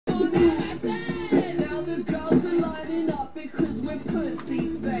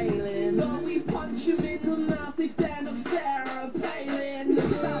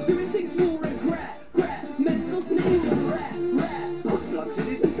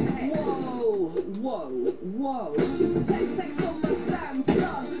whoa. Sex on my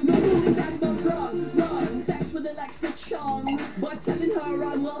Samsung, not really that my run. Sex with Alexa Chung, by telling her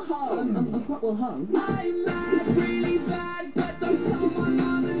I'm well hung. I'm quite well hung. I'm mad, really bad, but don't tell my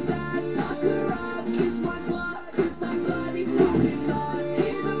mom and dad. Fuck her up, kiss my butt, cause I'm bloody fucking nuts.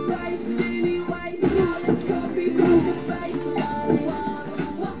 Hear the bass, skinny waist, now let's copy from the face.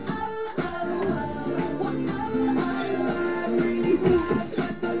 Really bad,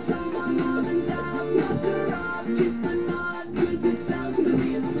 but don't tell my mom and dad. Fuck her up, kiss the nut, cause it sounds to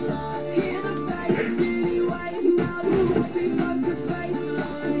be a slut. Hear the bass, skinny waist, now let's copy from the face.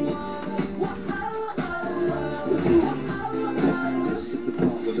 This is the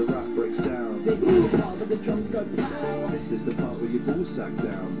part where the rap breaks down. This is the part where the drums go pow. This is the part where your balls sack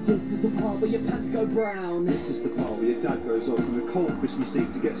down. This is the part where your pants go brown. This is the part where your dad goes off on a cold Christmas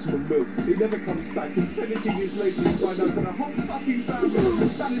Eve to get some milk. He never comes back, and 17 years later you find out that a whole fucking family is a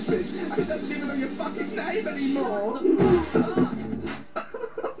Spanish bitch, and he doesn't even know your fucking name anymore.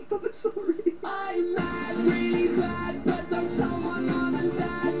 I'm sorry. I'm mad, really bad, but don't tell my mom and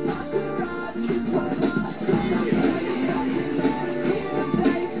dad. Fuck her up, kiss my butt. Hear the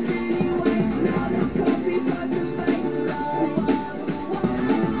bass, skinny waist, now let's copy from the face.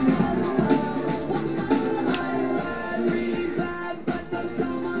 I'm mad, really bad, but don't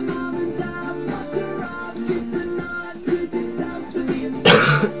tell my mom and dad. Fuck her up, kiss the nut, cause it sounds to be a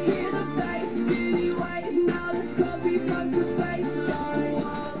slut. Hear the bass, skinny waist, now let's copy from the face.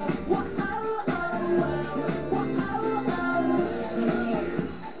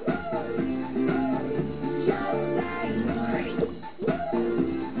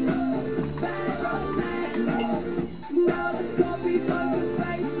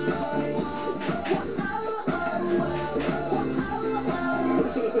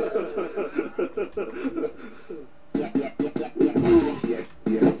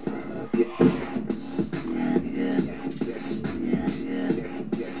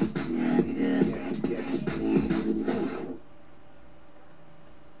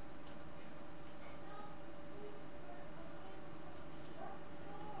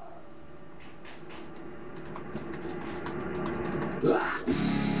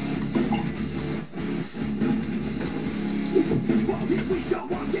 Well, here we go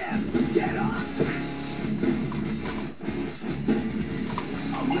again. Get up.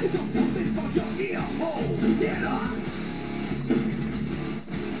 A little something for your ear hole. Get up.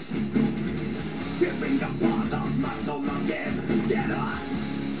 Ripping apart of my soul again. Get up.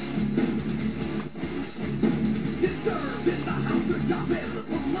 Disturbed in the house, we're dropping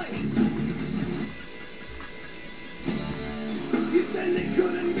plates. You said it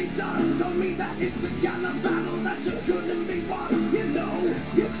couldn't be done. Told me that it's the kind of battle that just couldn't be won. You know,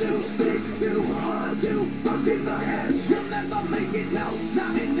 you're too sick, too hard, too fucked in the head. You'll never make it, no,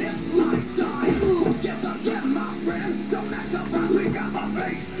 not in this lifetime. Yes, again, my friend, don't act surprised. We got a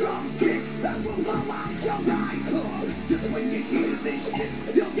bass drum kick that will blow out your eyes. Just when you hear this shit,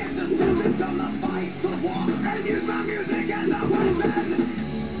 you'll get the story. Gonna fight the war and use my music as a weapon.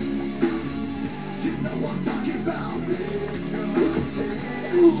 You know what I'm talking about.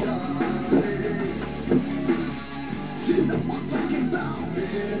 You know what I'm talking about.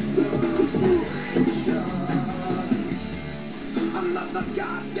 Another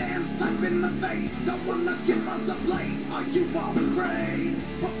goddamn slap in the face. Don't wanna give us a place. Are you afraid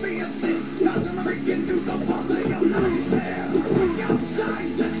of being this? Doesn't breaking through the walls of your nightmare. We got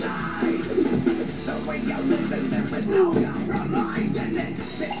time to die. So we are living there with no compromise in it.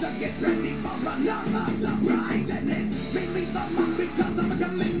 Better get ready for another surprise in it. Meet me the month because I'm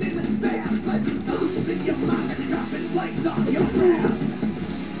coming in fast. Letting thoughts in your mind and dropping plates on your ass.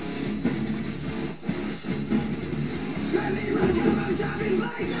 Ready, ready, I'm dropping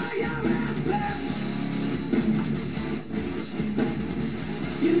plates on your ass, bitch.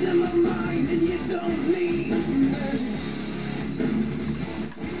 You never mind and you don't need this.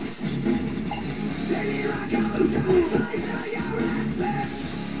 Ready, rock, I'm dropping plates on your ass, bitch.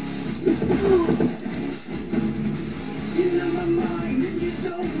 You never mind and you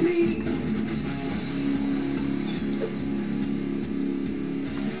don't need.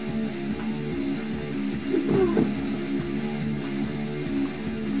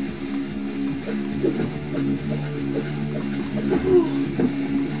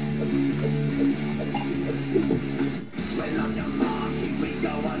 Well, on your mark, here we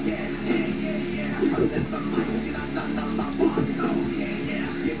go again. Yeah. Never mind, you got the number one. Oh, yeah.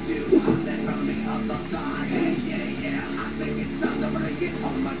 You're too hot and from the other side. Yeah. I think it's time to bring it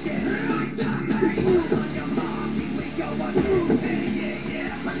home again. Like that, hey. On your mark, here we go again.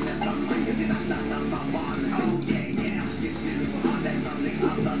 Yeah. Never mind, you got the number one. Oh, yeah. You're too hot and from the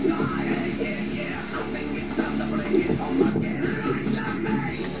other side. Yeah. I think it's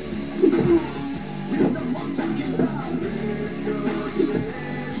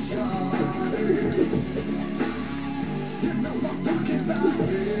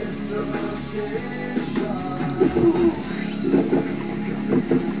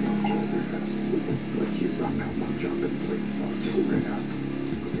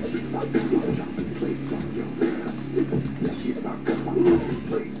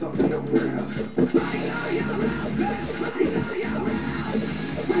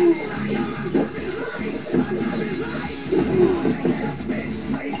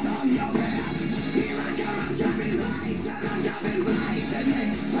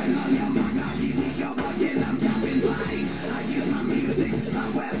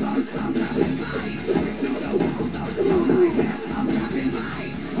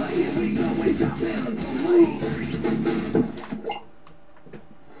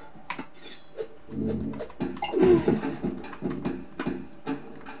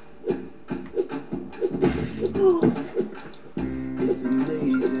It's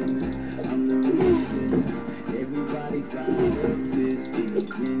amazing, I'm the reason everybody got up this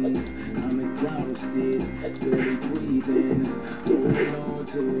evening. I'm exhausted, but